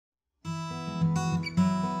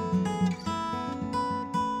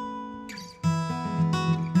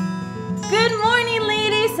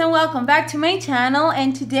and welcome back to my channel,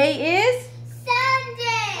 and today is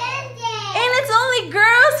Sunday. And it's only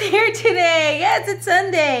girls here today. Yes, it's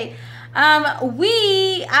Sunday.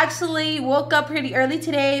 We actually woke up pretty early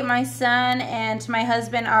today. My son and my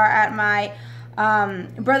husband are at my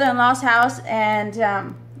brother-in-law's house,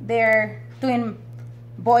 and they're doing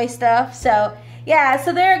boy stuff. So yeah,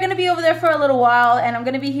 so they're gonna be over there for a little while, and I'm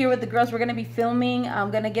gonna be here with the girls. We're gonna be filming. I'm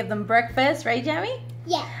gonna give them breakfast, right, Jamie?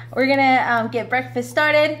 Yeah. We're gonna get breakfast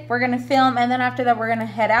started. We're gonna film, and then after that, we're gonna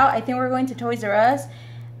head out. I think we're going to Toys R Us,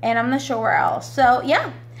 and I'm not sure where else. So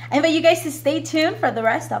yeah, I invite you guys to stay tuned for the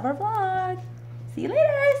rest of our vlog. See you later.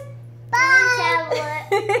 Bye.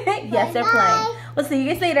 Yes, they're playing. We'll see you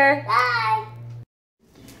guys later. Bye.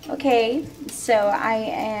 Okay, so I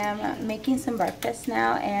am making some breakfast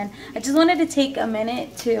now, and I just wanted to take a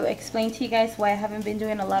minute to explain to you guys why I haven't been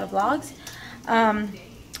doing a lot of vlogs.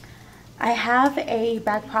 I have a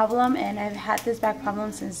back problem, and I've had this back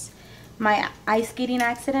problem since my ice skating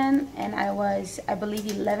accident, and I believe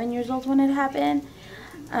 11 years old when it happened.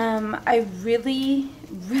 I really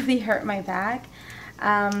hurt my back.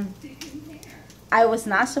 I was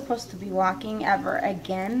not supposed to be walking ever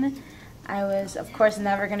again. I was, of course,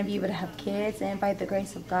 never going to be able to have kids, and by the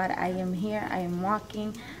grace of God, I am here. I am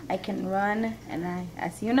walking. I can run, and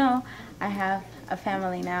as you know, I have a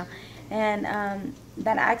family now. And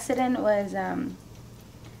that accident was,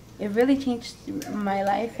 it really changed my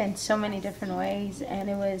life in so many different ways, and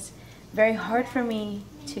it was very hard for me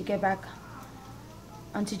to get back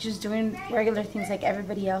onto just doing regular things like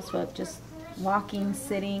everybody else would, just walking,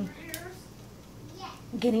 sitting,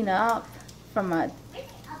 getting up from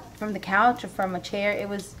the couch or from a chair. It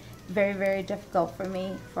was very difficult for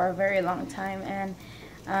me for a very long time, and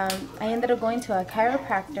I ended up going to a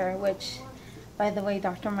chiropractor, which, by the way,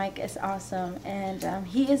 Dr. Mike is awesome, and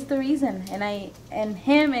he is the reason, and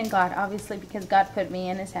him and God, obviously, because God put me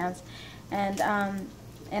in his hands, and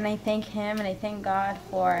I thank him and I thank God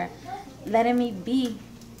for letting me be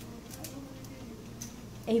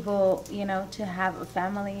able, you know, to have a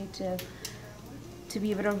family, to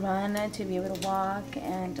be able to run, to be able to walk,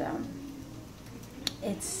 and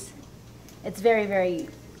it's very,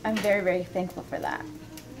 I'm very thankful for that.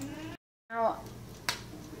 Now,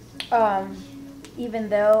 even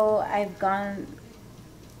though I've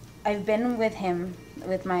been with him,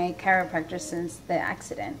 with my chiropractor, since the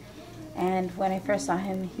accident, and when I first saw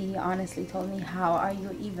him, he honestly told me, how are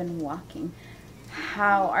you even walking?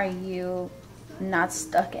 How are you not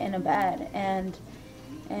stuck in a bed? And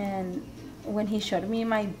when he showed me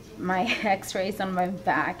my x-rays on my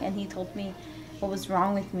back, and he told me what was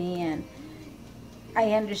wrong with me, and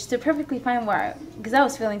I understood perfectly fine why, because I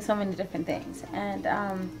was feeling so many different things. And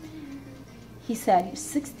he said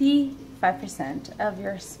 65% of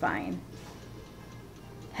your spine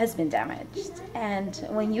has been damaged. And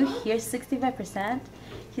when you hear 65%,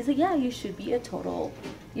 he's like, yeah, you should be in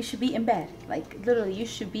bed. Like, literally, you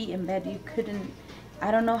should be in bed. You couldn't,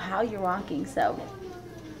 I don't know how you're walking. So,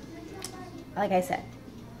 like I said,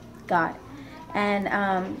 God. And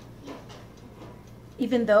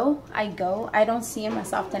even though I don't see him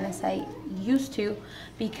as often as I used to,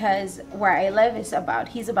 because where I live is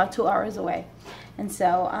he's about 2 hours away. And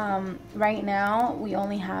so right now we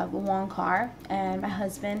only have one car, and my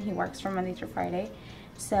husband, he works from Monday through Friday,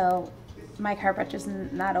 so my chiropractor's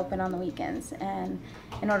not open on the weekends, and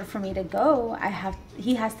in order for me to go,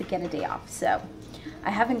 he has to get a day off. So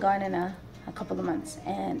I haven't gone in a couple of months,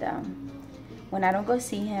 and when I don't go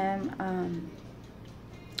see him,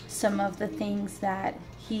 some of the things that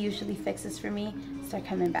he usually fixes for me start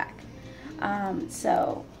coming back.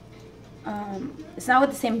 It's not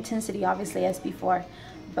with the same intensity, obviously, as before,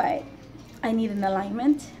 but I need an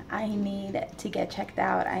alignment. I need to get checked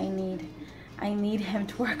out. I need him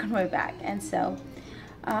to work on my back. And so,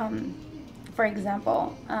 for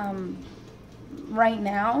example, right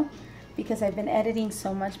now, because I've been editing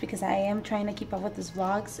so much, because I am trying to keep up with his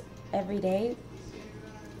vlogs every day,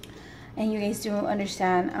 and you guys do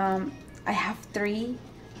understand, I have 3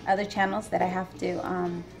 other channels that I have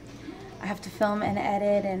to film and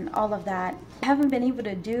edit and all of that. I haven't been able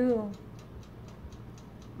to do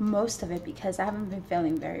most of it because I haven't been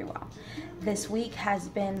feeling very well. This week has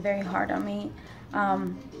been very hard on me.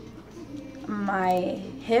 My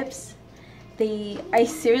hips, I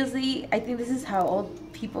think this is how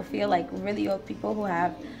old people feel, like really old people who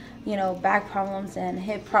have, you know, back problems and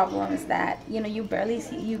hip problems, that, you know, you barely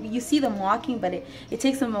see, you see them walking, but it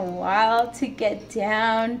takes them a while to get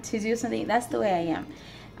down to do something. That's the way I am.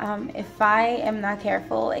 If I am not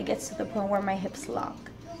careful, it gets to the point where my hips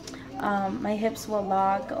lock. My hips will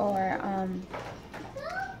lock, or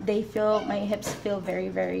my hips feel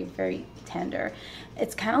very tender.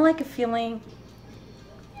 It's kind of like a feeling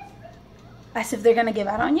as if they're gonna give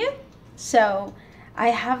out on you. So I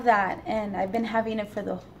have that, and I've been having it for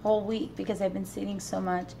the whole week because I've been sitting so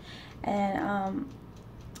much, and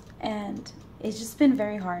it's just been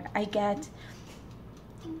very hard. I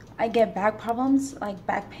get back problems, like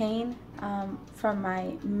back pain, from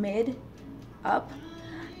my mid up,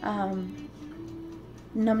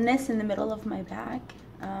 numbness in the middle of my back,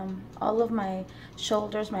 all of my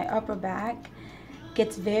shoulders, my upper back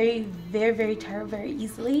gets very, very, very tired very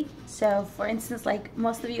easily. So for instance, like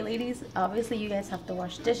most of you ladies, obviously you guys have to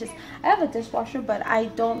wash dishes. I have a dishwasher, but I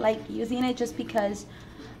don't like using it just because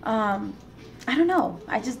I don't know,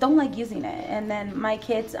 I just don't like using it. And then my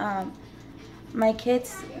kids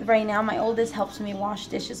right now, my oldest helps me wash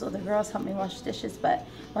dishes, or the girls help me wash dishes, but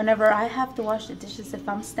whenever I have to wash the dishes, if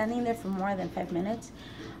I'm standing there for more than 5 minutes,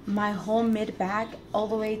 my whole mid back all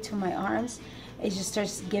the way to my arms, it just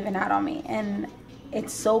starts giving out on me, and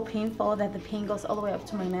it's so painful that the pain goes all the way up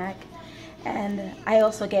to my neck. And I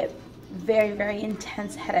also get very, very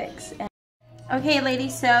intense headaches. Okay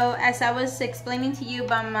ladies, so as I was explaining to you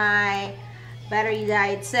about my battery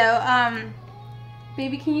died, so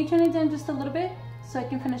baby, can you turn it down just a little bit so I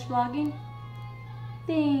can finish vlogging?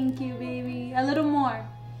 Thank you, baby. A little more.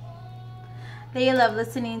 They love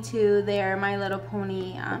listening to their My Little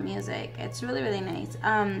Pony music. It's really, really nice.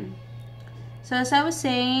 So as I was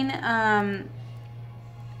saying,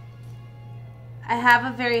 I have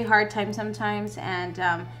a very hard time sometimes, and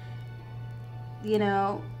you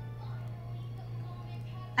know,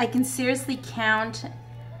 I can seriously count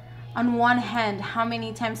on one hand how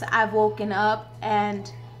many times I've woken up and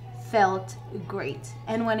felt great.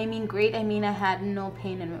 And when I mean great, I mean I had no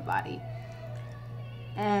pain in my body.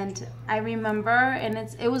 And I remember, and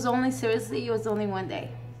it was only one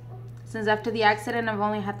day. Since after the accident, I've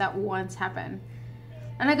only had that once happen.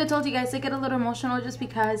 And like I told you guys, I get a little emotional just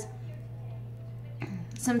because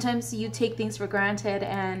sometimes you take things for granted,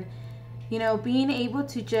 and you know, being able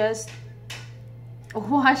to just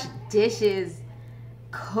wash dishes,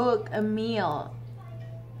 cook a meal,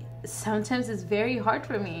 sometimes it's very hard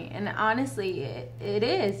for me, and honestly it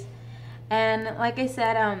is. And like I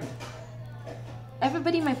said,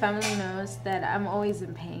 everybody in my family knows that I'm always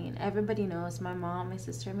in pain. Everybody knows, my mom, my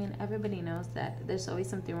sister, I mean, everybody knows that there's always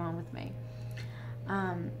something wrong with me.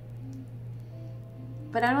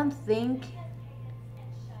 But I don't think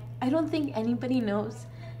anybody knows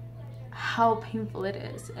how painful it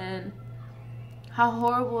is and how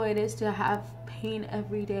horrible it is to have pain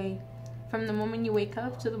every day, from the moment you wake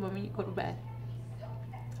up to the moment you go to bed.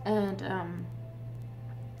 And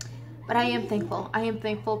but I am thankful. I am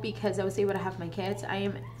thankful because I was able to have my kids. I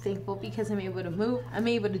am thankful because I'm able to move. I'm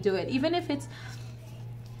able to do it, even if it's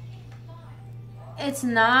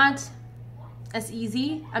not as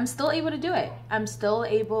easy. I'm still able to do it. I'm still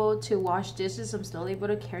able to wash dishes. I'm still able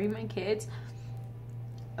to carry my kids.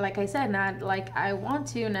 Like I said, not like I want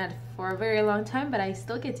to, not for a very long time, but I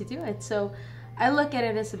still get to do it. So I look at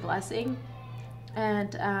it as a blessing,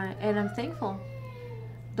 and I'm thankful.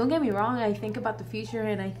 Don't get me wrong, I think about the future,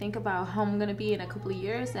 and I think about how I'm gonna be in a couple of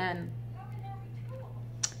years, and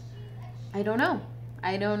I don't know.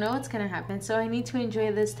 I don't know what's gonna happen. So I need to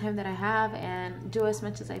enjoy this time that I have and do as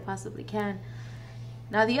much as I possibly can.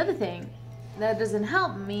 Now the other thing that doesn't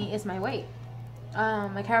help me is my weight.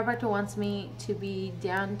 My chiropractor wants me to be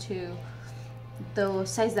down to the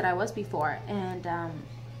size that I was before, and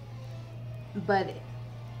but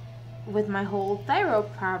with my whole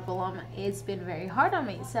thyroid problem, it's been very hard on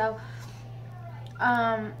me. So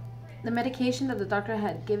the medication that the doctor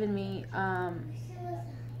had given me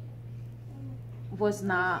was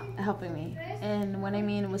not helping me. And when I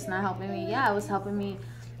mean it was not helping me, yeah, it was helping me.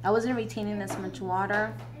 I wasn't retaining as much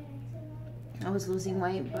water. I was losing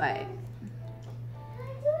weight, but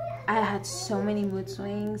I had so many mood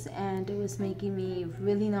swings, and it was making me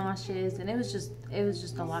really nauseous, and it was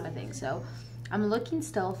just a lot of things. So I'm looking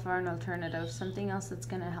still for an alternative, something else that's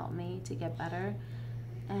gonna help me to get better,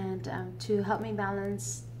 and to help me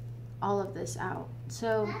balance all of this out.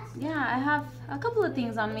 So yeah, I have a couple of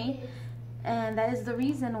things on me, and that is the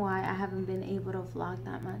reason why I haven't been able to vlog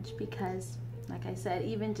that much, because like I said,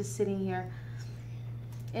 even just sitting here,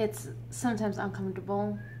 it's sometimes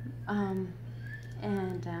uncomfortable, and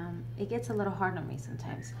it gets a little hard on me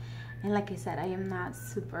sometimes. And like I said, I am not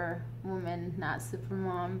super woman, not super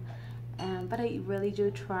mom, but I really do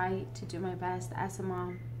try to do my best as a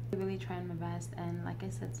mom. I really try my best, and like I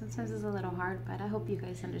said, sometimes it's a little hard, but I hope you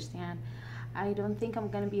guys understand. I don't think I'm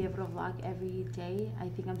gonna be able to vlog every day. I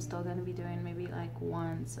think I'm still gonna be doing maybe like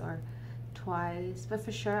once or twice, but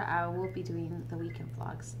for sure I will be doing the weekend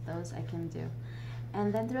vlogs. Those I can do.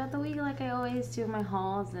 And then throughout the week, like I always do, my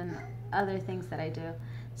hauls and other things that I do.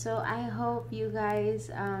 So I hope you guys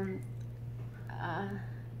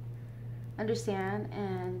understand,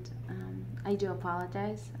 and I do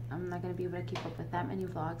apologize. I'm not going to be able to keep up with that many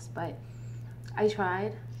vlogs, but I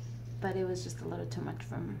tried, but it was just a little too much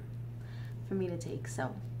for me to take. So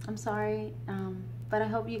I'm sorry, but I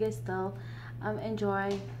hope you guys still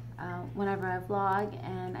enjoy whenever I vlog,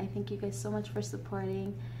 and I thank you guys so much for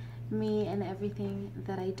supporting me and everything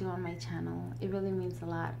that I do on my channel. It really means a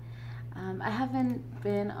lot. I haven't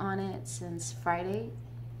been on it since Friday.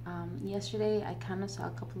 Yesterday I kind of saw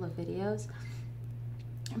a couple of videos,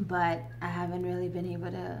 but I haven't really been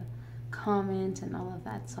able to comment and all of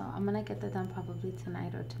that, so I'm gonna get that done probably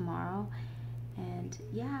tonight or tomorrow. And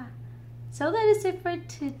yeah, so that is it for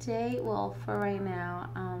today. Well, for right now,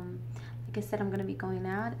 like I said, I'm gonna be going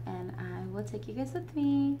out and I will take you guys with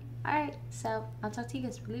me. Alright, so I'll talk to you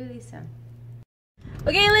guys really soon.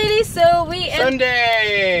 Okay, ladies, so we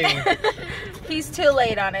Sunday. He's too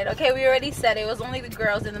late on it. Okay, we already said it was only the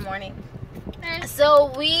girls in the morning.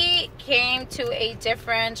 So we came to a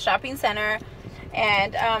different shopping center,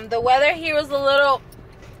 and the weather here was a little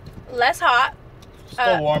less hot.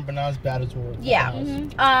 Still warm, but not as bad as well.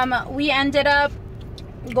 Yeah. We ended up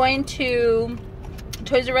going to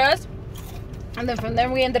Toys R Us, and then from there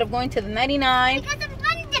we ended up going to the 99.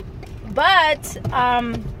 But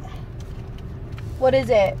what is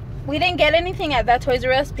it? We didn't get anything at that Toys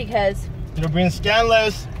R Us because it'll bring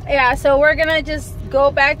scandalous. Yeah, so we're gonna just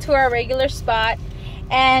go back to our regular spot,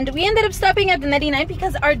 and we ended up stopping at the 99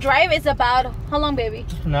 because our drive is about, how long, baby?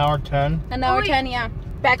 An hour 10. An hour 10, yeah,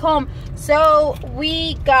 back home. So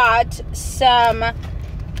we got some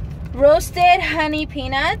roasted honey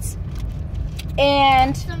peanuts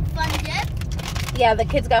and Some fun dip. Yeah, the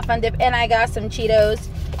kids got fun dip, and I got some Cheetos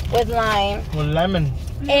with lime. With lemon.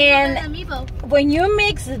 And when you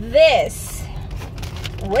mix this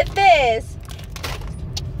with this,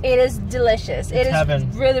 it is delicious. It is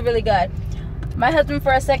heaven. Really, really good. My husband,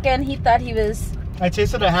 for a second, he thought he was... I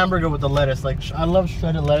tasted a hamburger with the lettuce. Like, I love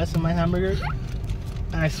shredded lettuce in my hamburgers.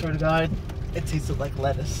 And I swear to God, it tasted like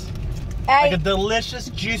lettuce. Like a delicious,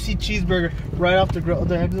 juicy cheeseburger right off the grill.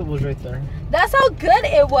 The exit was right there. That's how good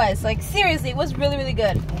it was. Like, seriously, it was really, really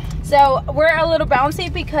good. So, we're a little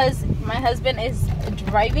bouncy because my husband is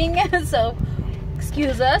driving. So,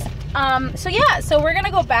 excuse us. So, yeah. So, we're going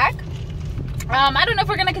to go back. I don't know if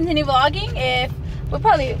we're going to continue vlogging. If we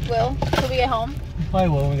probably will till we get home. We probably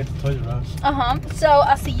will when we get to Toys R Us. So,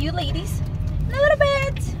 I'll see you ladies in a little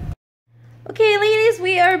bit. Okay, ladies,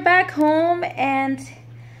 we are back home, and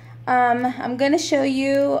I'm gonna show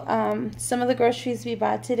you some of the groceries we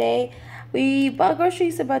bought today. We bought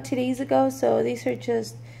groceries about 2 days ago, so these are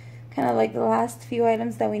just kind of like the last few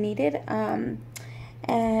items that we needed.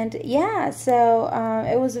 And yeah, so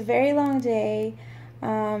it was a very long day.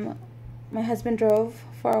 My husband drove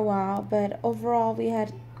for a while, but overall we had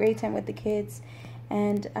a great time with the kids.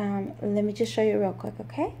 And let me just show you real quick,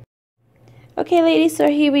 okay? Okay, ladies, so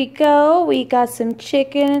here we go. We got some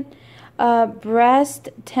chicken breast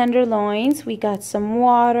tenderloins. We got some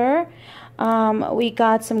water. We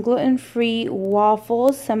got some gluten-free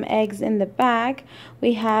waffles, some eggs in the bag.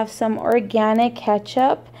 We have some organic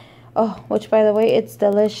ketchup, which, by the way, it's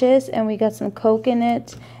delicious. And we got some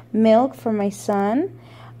coconut milk for my son.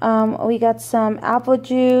 We got some apple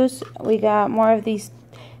juice. We got more of these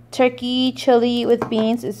turkey chili with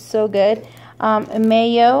beans. It's so good.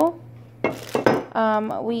 Mayo.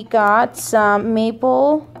 We got some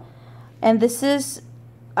maple, and this is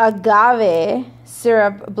agave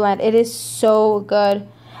syrup blend. It is so good.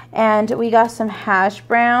 And we got some hash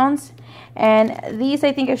browns, and these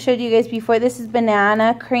I think I've showed you guys before. This is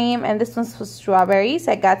banana cream, and this one's for strawberries.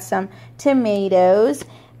 I got some tomatoes.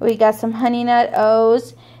 We got some honey nut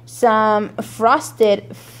O's, some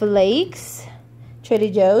frosted flakes,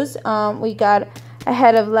 Trader Joe's. We got a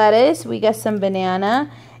head of lettuce. We got some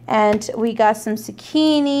banana. And we got some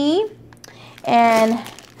zucchini, and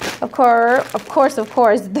of course,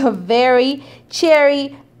 the very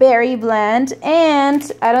cherry berry blend.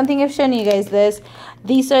 And I don't think I've shown you guys this.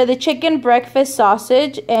 These are the chicken breakfast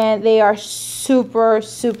sausage, and they are super,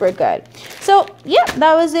 super good. So yeah,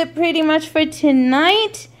 that was it pretty much for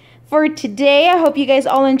tonight. For today, I hope you guys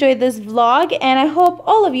all enjoyed this vlog, and I hope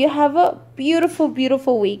all of you have a beautiful,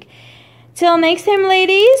 beautiful week. Till next time,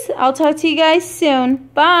 ladies, I'll talk to you guys soon.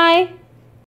 Bye.